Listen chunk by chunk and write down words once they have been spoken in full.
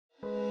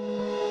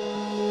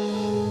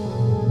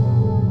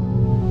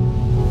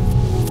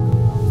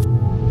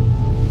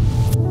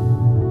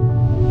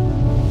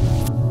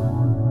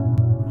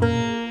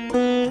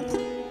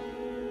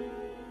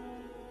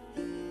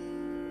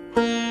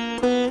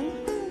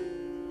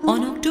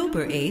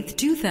October 8,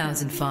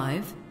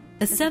 2005,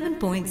 a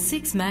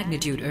 7.6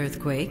 magnitude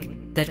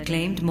earthquake that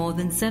claimed more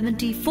than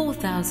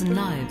 74,000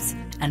 lives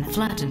and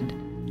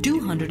flattened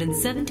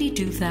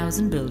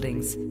 272,000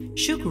 buildings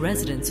shook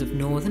residents of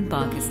northern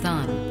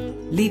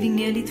Pakistan, leaving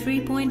nearly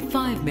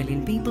 3.5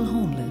 million people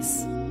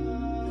homeless.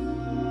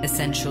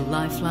 Essential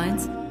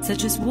lifelines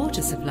such as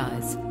water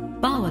supplies,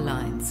 power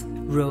lines,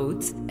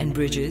 roads and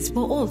bridges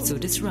were also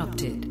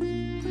disrupted.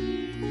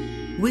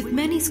 With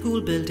many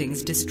school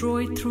buildings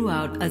destroyed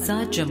throughout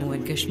Azad Jammu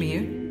and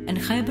Kashmir and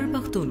Khyber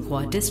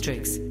Pakhtunkhwa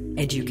districts,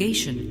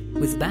 education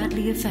was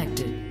badly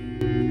affected.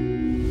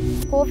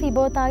 खौफ ही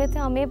बहुत आ गए थे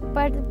हमें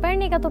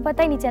पढ़ने का तो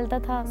पता ही नहीं चलता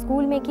था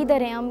स्कूल में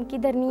किधर है हम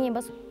किधर नहीं है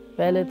बस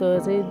पहले तो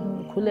ऐसे ही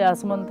खुले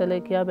आसमान तले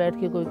क्या बैठ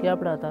के कोई क्या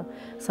पढ़ाता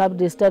सब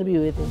डिस्टर्ब भी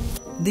हुए थे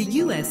The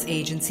US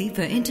Agency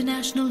for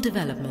International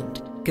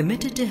Development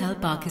committed to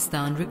help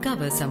Pakistan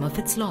recover some of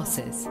its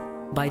losses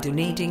by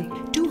donating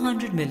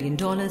 $200 million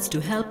to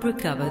help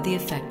recover the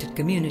affected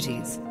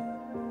communities.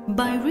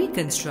 By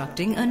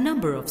reconstructing a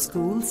number of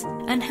schools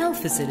and health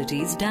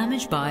facilities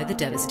damaged by the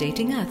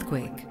devastating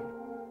earthquake.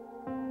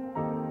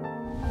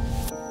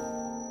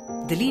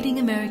 The leading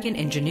American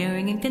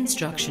engineering and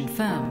construction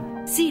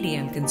firm,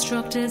 CDM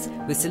Constructors,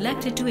 was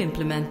selected to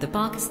implement the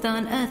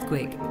Pakistan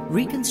Earthquake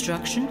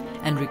Reconstruction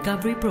and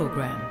Recovery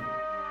Program.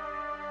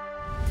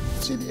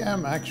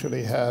 CDM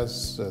actually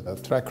has a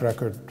track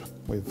record.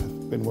 We've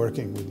been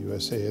working with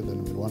USAID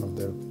and we're one of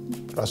their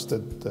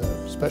trusted,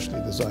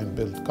 specially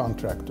designed-built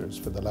contractors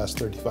for the last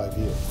 35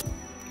 years.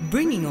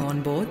 Bringing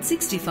on board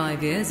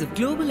 65 years of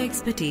global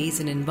expertise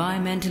in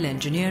environmental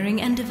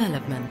engineering and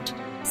development,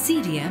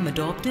 CDM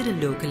adopted a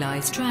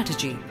localized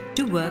strategy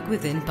to work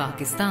within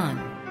Pakistan.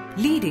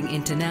 Leading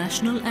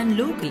international and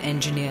local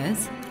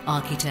engineers,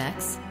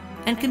 architects,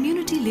 and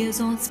community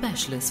liaison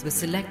specialists were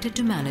selected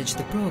to manage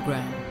the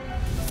program.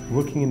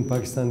 Working in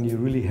Pakistan, you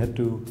really had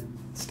to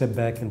step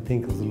back and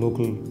think of the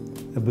local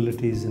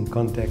abilities and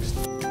context.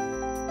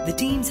 The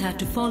teams had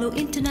to follow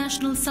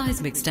international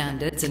seismic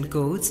standards and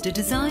codes to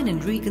design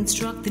and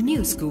reconstruct the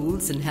new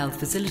schools and health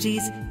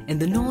facilities in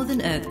the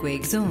northern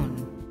earthquake zone.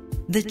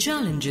 The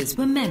challenges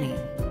were many.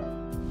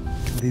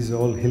 These are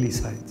all hilly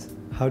sites.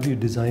 How do you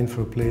design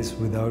for a place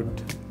without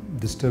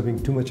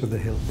disturbing too much of the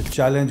hill? The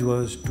challenge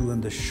was to,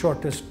 in the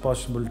shortest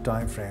possible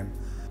time frame,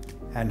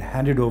 and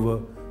hand it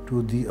over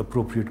to the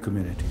appropriate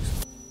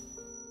communities.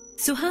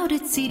 So how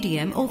did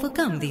CDM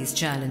overcome these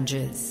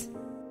challenges?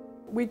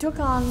 We took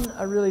on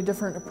a really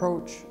different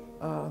approach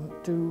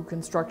to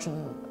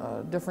construction,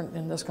 different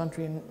in this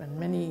country and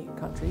many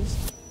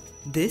countries.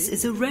 This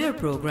is a rare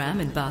program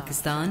in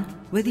Pakistan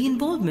where the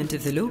involvement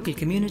of the local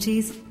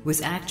communities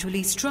was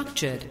actually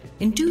structured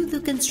into the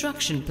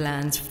construction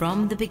plans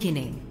from the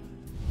beginning.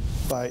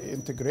 By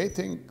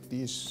integrating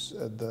these,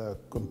 the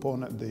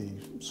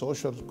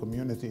social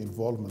community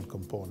involvement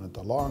component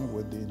along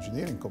with the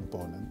engineering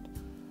component,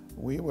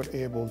 we were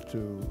able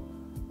to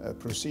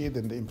proceed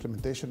in the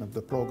implementation of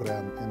the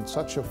program in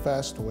such a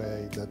fast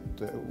way that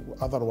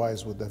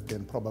otherwise would have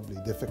been probably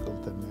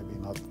difficult and maybe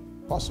not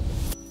possible.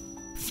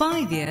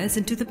 5 years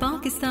into the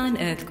Pakistan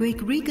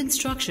Earthquake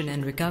Reconstruction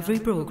and Recovery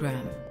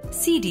Program,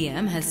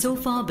 CDM has so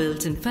far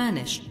built and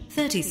furnished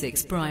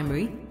 36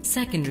 primary,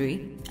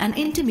 secondary and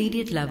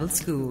intermediate level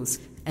schools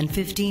and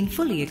 15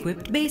 fully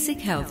equipped basic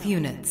health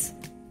units.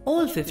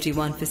 All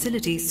 51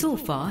 facilities so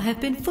far have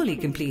been fully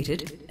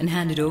completed and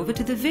handed over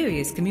to the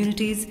various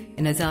communities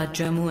in Azad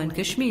Jammu and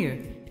Kashmir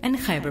and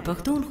Khyber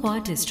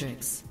Pakhtunkhwa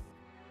districts.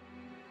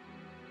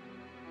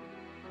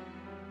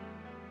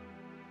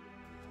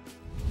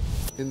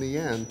 In the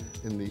end,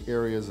 in the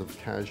areas of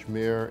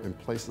Kashmir and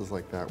places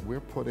like that,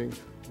 we're putting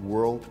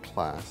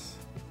world-class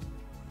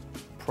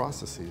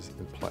processes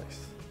in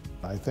place.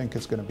 I think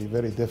it's going to be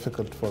very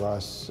difficult for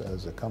us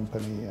as a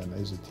company and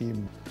as a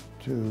team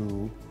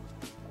to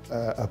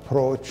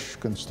approach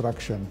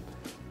construction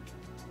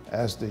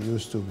as they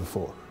used to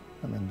before.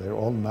 I mean, they're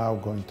all now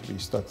going to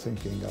start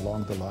thinking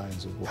along the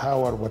lines of how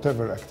or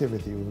whatever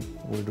activity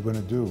we're going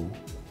to do,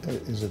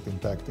 is it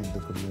impacting the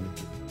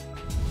community?